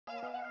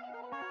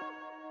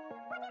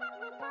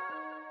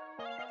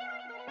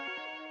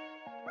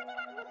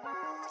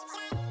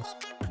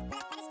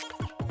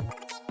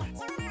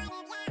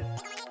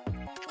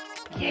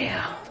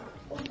Yeah.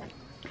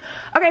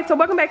 Okay, so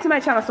welcome back to my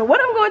channel. So what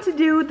I'm going to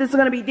do, this is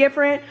going to be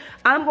different.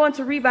 I'm going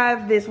to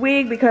revive this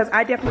wig because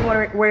I definitely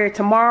want to wear it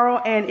tomorrow.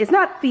 And it's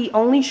not the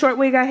only short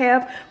wig I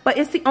have, but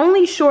it's the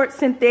only short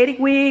synthetic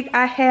wig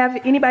I have.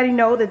 Anybody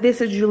know that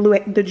this is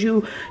the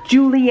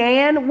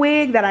Julianne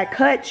wig that I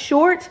cut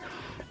short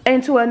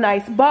into a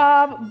nice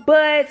bob,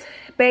 but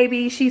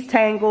baby, she's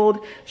tangled.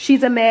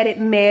 She's a matted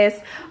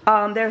mess.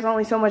 There's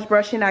only so much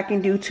brushing I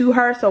can do to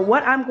her. So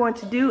what I'm going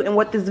to do, and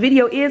what this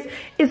video is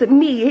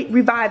me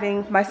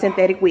reviving my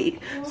synthetic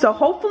wig. So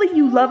hopefully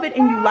you love it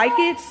and you like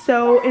it.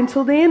 So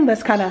until then,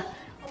 let's kind of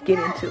get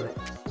into it.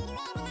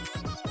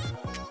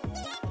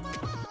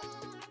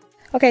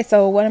 Okay,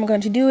 so what I'm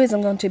going to do is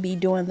I'm going to be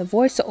doing the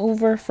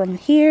voiceover from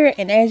here.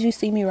 And as you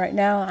see me right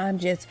now, I'm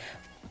just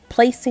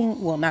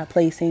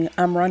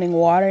I'm running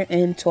water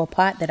into a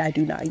pot that I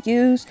do not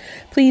use.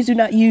 Please do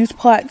not use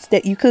pots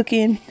that you cook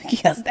in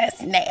because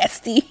that's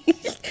nasty.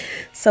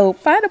 So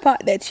find a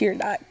pot that you're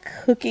not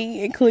cooking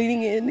and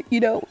cleaning in, you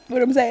know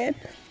what I'm saying?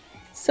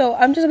 So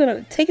I'm just going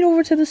to take it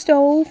over to the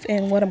stove,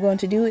 and what I'm going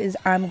to do is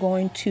I'm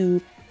going to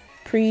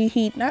turn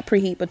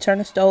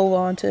the stove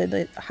on to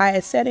the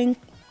highest setting.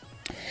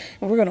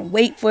 And we're going to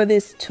wait for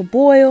this to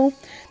boil.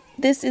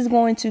 This is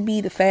going to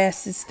be the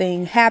fastest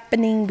thing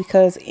happening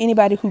because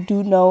anybody who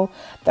do know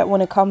that when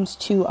it comes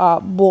to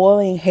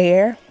boiling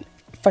hair,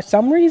 for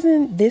some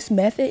reason, this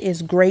method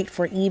is great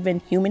for even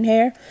human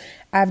hair.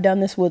 I've done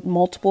this with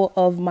multiple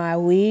of my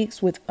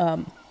wigs, with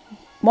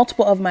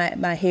multiple of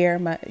my hair,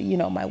 my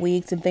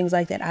wigs and things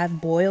like that. I've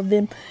boiled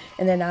them,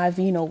 and then I've,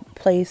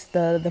 placed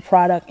the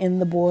product in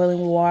the boiling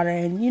water,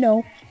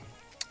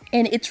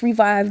 and it's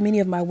revived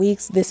many of my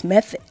wigs, this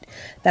method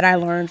that I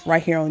learned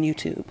right here on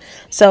YouTube.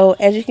 So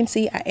as you can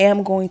see, I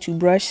am going to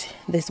brush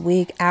this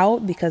wig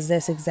out because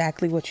that's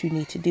exactly what you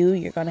need to do.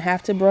 You're going to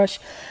have to brush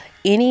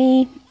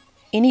any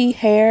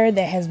hair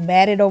that has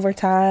matted over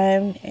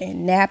time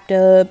and napped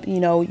up. You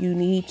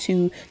need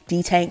to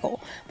detangle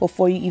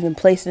before you even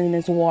place it in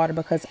this water,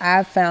 because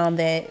I've found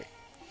that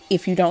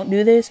if you don't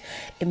do this,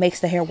 it makes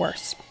the hair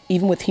worse.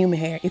 Even with human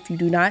hair, if you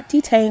do not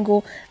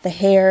detangle the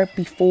hair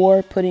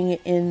before putting it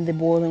in the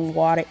boiling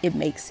water, it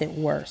makes it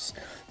worse.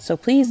 So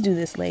please do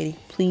this,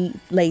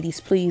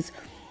 ladies, please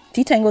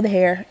detangle the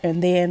hair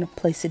and then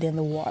place it in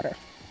the water.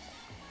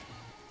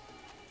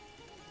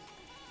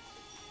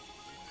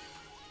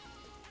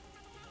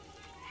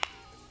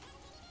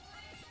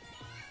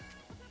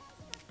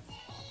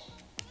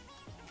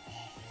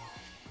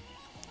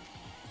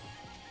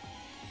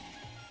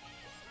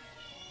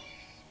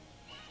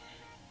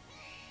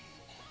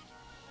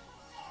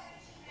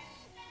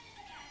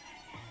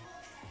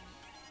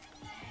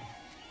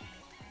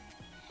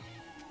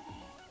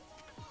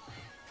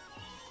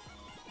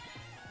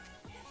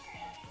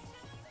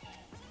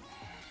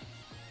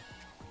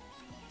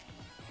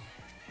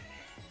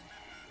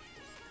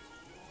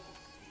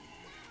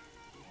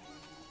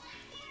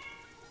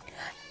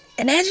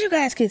 And as you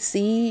guys can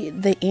see,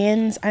 the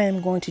ends I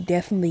am going to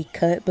definitely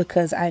cut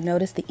because I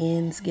noticed the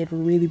ends get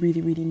really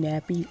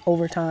nappy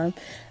over time.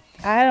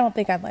 I don't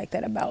think I like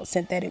that about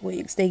synthetic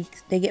wigs. They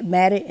get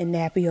matted and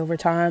nappy over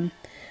time,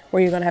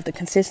 where you're going to have to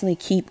consistently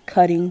keep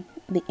cutting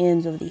the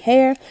ends of the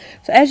hair.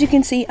 So as you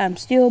can see, I'm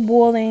still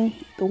boiling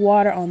the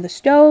water on the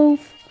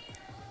stove.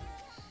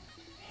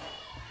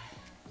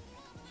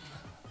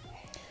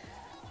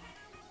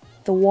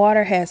 The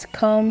water has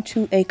come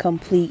to a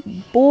complete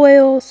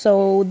boil.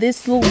 So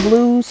this little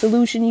blue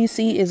solution you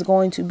see is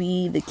going to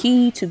be the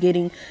key to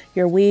getting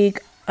your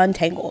wig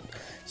untangled.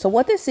 So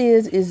what this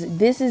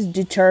is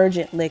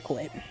detergent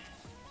liquid.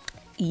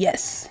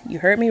 Yes, you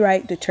heard me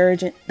right,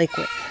 detergent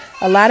liquid.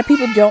 A lot of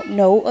people don't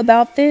know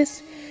about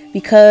this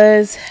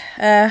because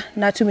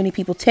not too many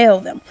people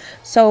tell them.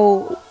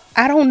 So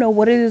I don't know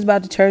what it is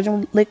about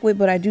detergent liquid,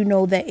 but I do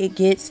know that it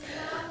gets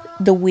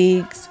the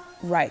wigs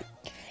right.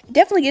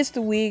 Definitely gets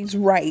the wigs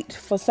right.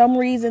 For some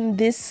reason,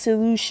 this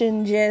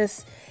solution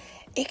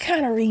it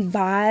kind of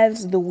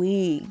revives the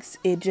wigs.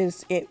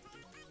 It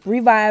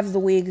revives the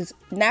wigs,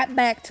 not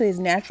back to its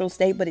natural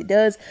state, but it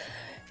does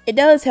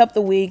help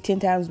the wig 10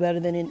 times better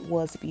than it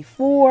was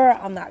before.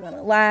 I'm not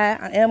gonna lie,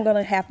 I am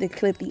gonna have to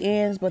clip the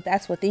ends, but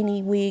that's with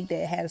any wig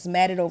that has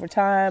matted over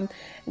time,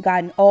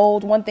 gotten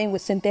old. One thing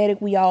with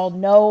synthetic we all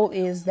know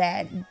is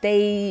that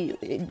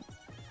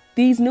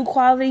these new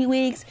quality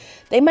wigs,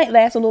 they might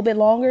last a little bit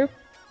longer,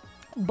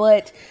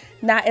 but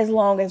not as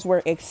long as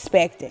we're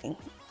expecting.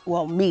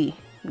 Well, me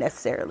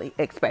necessarily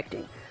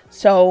expecting.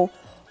 So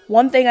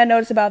one thing I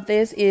noticed about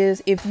this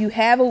is if you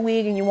have a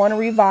wig and you want to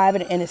revive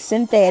it and it's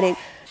synthetic,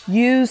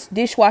 use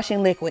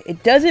dishwashing liquid.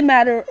 It doesn't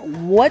matter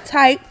what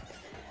type.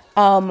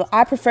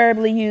 I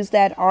preferably use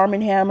that Arm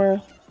 &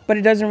 Hammer, but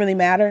it doesn't really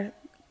matter.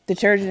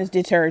 Detergent is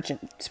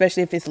detergent,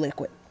 especially if it's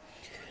liquid.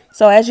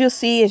 So as you'll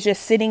see, it's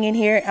just sitting in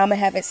here. I'm gonna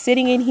have it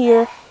sitting in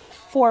here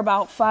for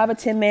about 5 or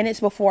 10 minutes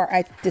before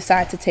I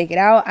decide to take it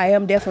out. I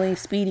am definitely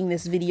speeding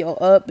this video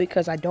up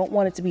because I don't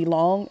want it to be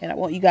long and I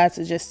want you guys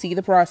to just see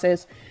the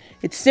process.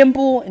 It's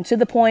simple and to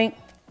the point.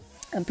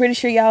 I'm pretty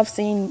sure y'all have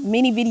seen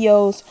many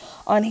videos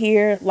on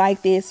here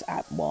like this.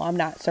 Well, I'm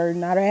not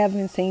certain. I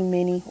haven't seen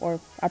many, or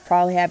I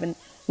probably haven't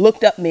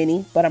looked up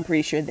many, but I'm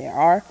pretty sure there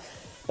are.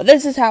 But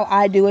this is how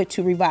I do it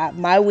to revive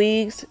my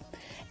wigs.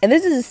 And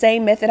this is the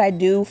same method I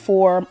do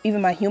for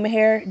even my human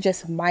hair,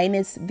 just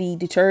minus the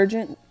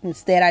detergent.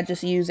 Instead, I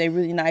just use a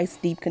really nice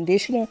deep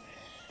conditioner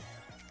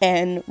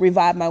and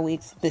revive my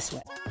wigs this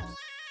way.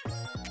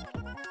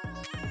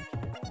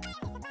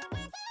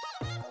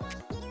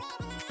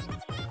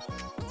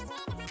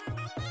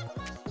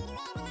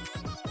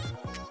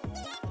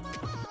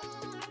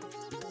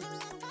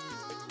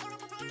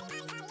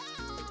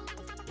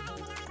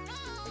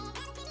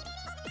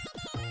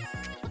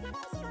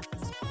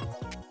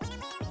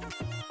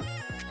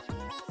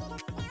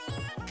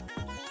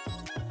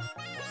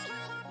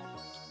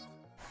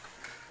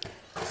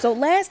 So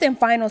last and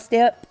final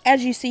step,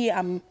 as you see,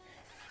 I'm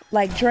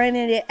like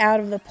draining it out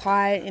of the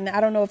pot. And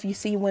I don't know if you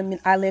see when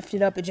I lift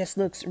it up, it just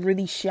looks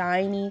really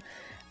shiny.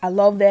 I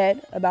love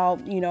that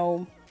about, you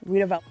know,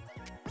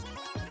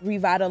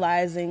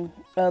 revitalizing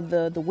of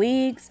the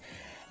wigs.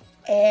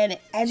 And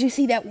as you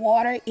see that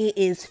water, it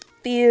is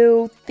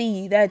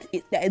filthy.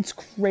 That's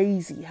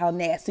crazy how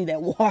nasty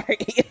that water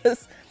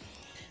is.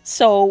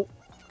 So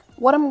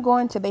what I'm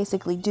going to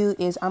basically do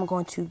is I'm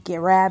going to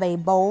grab a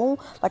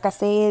bowl. Like I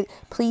said,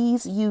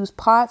 please use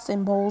pots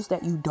and bowls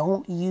that you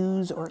don't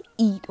use or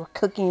eat or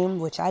cook in,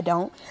 which I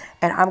don't.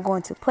 And I'm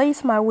going to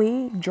place my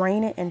wig,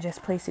 drain it, and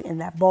just place it in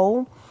that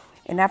bowl.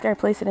 And after I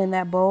place it in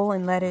that bowl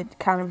and let it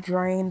kind of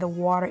drain the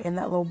water in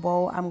that little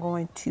bowl, I'm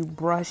going to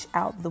brush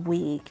out the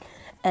wig.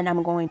 And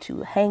I'm going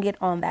to hang it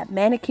on that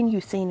mannequin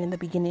you've seen in the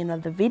beginning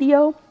of the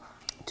video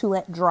to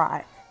let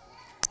dry.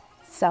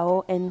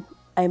 So in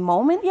a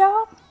moment,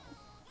 y'all,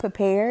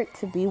 prepare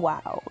to be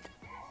wild.